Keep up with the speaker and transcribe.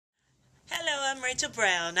I'm Rachel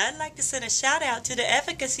Brown. I'd like to send a shout out to the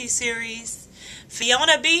Efficacy series,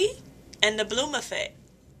 Fiona B. and the Bloom Effect.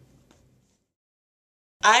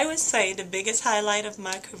 I would say the biggest highlight of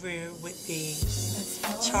my career would be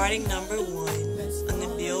charting #1 on the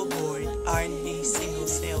Billboard R&B single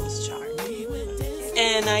sales chart.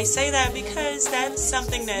 And I say that because that's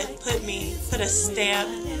something that put a stamp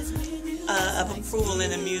of approval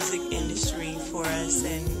in the music industry for us,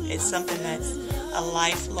 and it's something that's a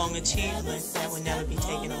lifelong achievement that will never be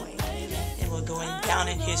taken away. And we're going down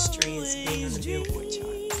in history as being on the Billboard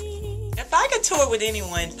chart. If I could tour with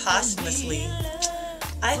anyone posthumously,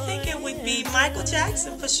 I think it would be Michael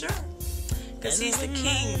Jackson for sure. Because he's the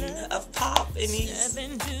king of pop, and he's,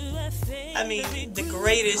 the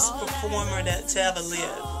greatest performer to ever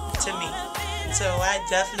live, to me. So I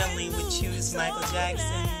definitely would choose Michael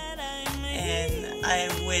Jackson, and I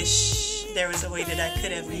wish there was a way that I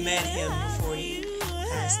could have met him before he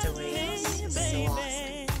passed away. It was so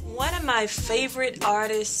awesome. One of my favorite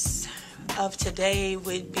artists of today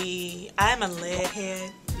would be, I'm a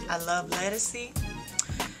leadhead. I love Efficacy.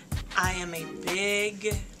 I am a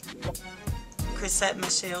big Chrisette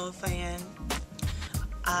Michele fan.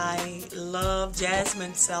 I love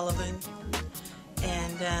Jasmine Sullivan,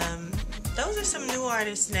 and those are some new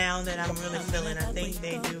artists now that I'm really feeling. I think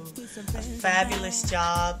they do a fabulous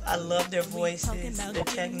job. I love their voices, their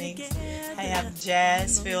techniques. I have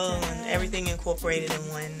jazz feel and everything incorporated in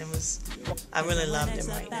one. I really love them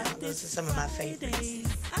right now. Those are some of my favorites.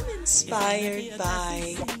 I'm inspired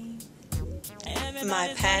by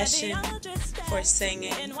my passion for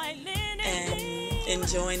singing and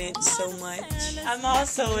enjoying it so much. I'm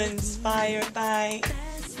also inspired by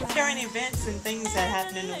current events and things that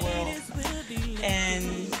happen in the world.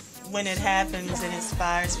 And when it happens, it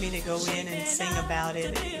inspires me to go in and sing about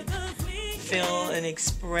it and feel and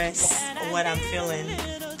express what I'm feeling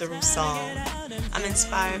through song. I'm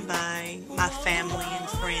inspired by my family and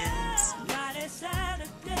friends,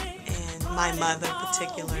 and my mother in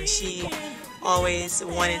particular. She always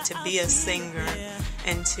wanted to be a singer,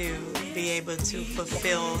 and to be able to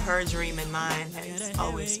fulfill her dream and mine has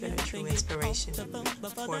always been a true inspiration for me.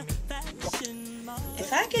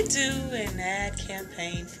 If I could do an ad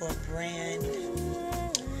campaign for a brand,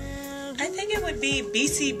 I think it would be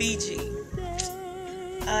BCBG.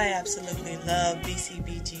 I absolutely love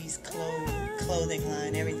BCBG's clothing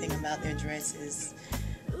line. Everything about their dresses,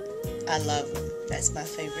 I love them. That's my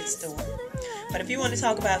favorite store. But if you want to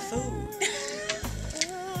talk about food,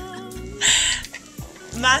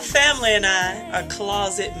 my family and I are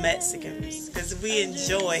closet Mexicans because we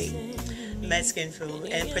enjoy Mexican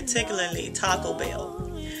food, and particularly Taco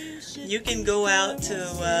Bell. You can go out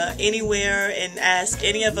to anywhere and ask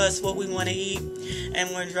any of us what we want to eat,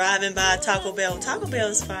 and we're driving by Taco Bell. Taco Bell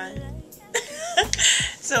is fine.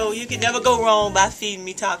 So you can never go wrong by feeding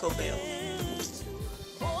me Taco Bell.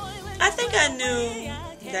 I think I knew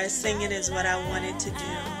that singing is what I wanted to do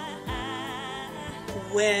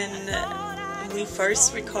when we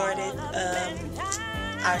first recorded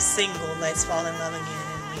our single, Let's Fall in Love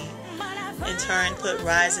Again, and we in turn put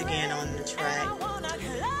Rise Again on the track.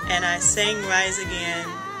 And I sang Rise Again,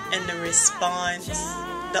 and the response,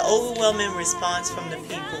 the overwhelming response from the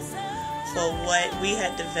people for what we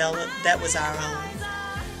had developed, that was our own.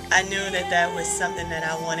 I knew that that was something that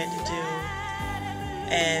I wanted to do,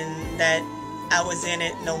 and that I was in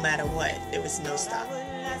it no matter what. There was no stopping.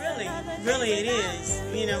 Really it is.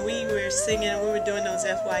 You know, we were singing, we were doing those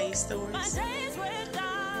FYE stories.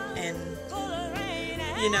 And,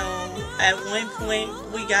 you know, at one point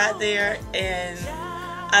we got there and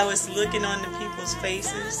I was looking on the people's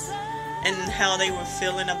faces and how they were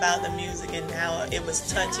feeling about the music and how it was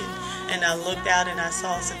touching. And I looked out and I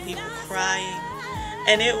saw some people crying.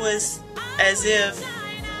 And it was as if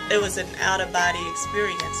it was an out-of-body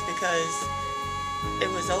experience because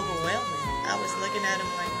it was overwhelming. I was looking at him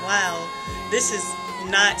like, wow, this is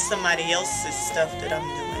not somebody else's stuff that I'm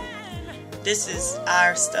doing. This is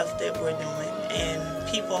our stuff that we're doing, and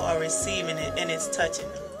people are receiving it, and it's touching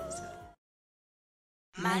them. So.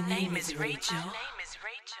 My name is Rachel.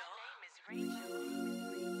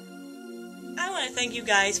 I want to thank you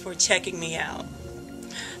guys for checking me out.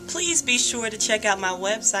 Please be sure to check out my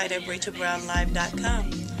website at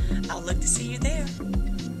rachelbrownlive.com. I'll look to see you there.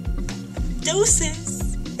 Deuces!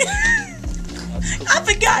 I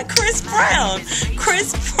forgot Chris Brown.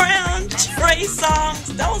 Chris Brown, Trey Songz,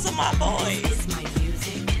 those are my boys.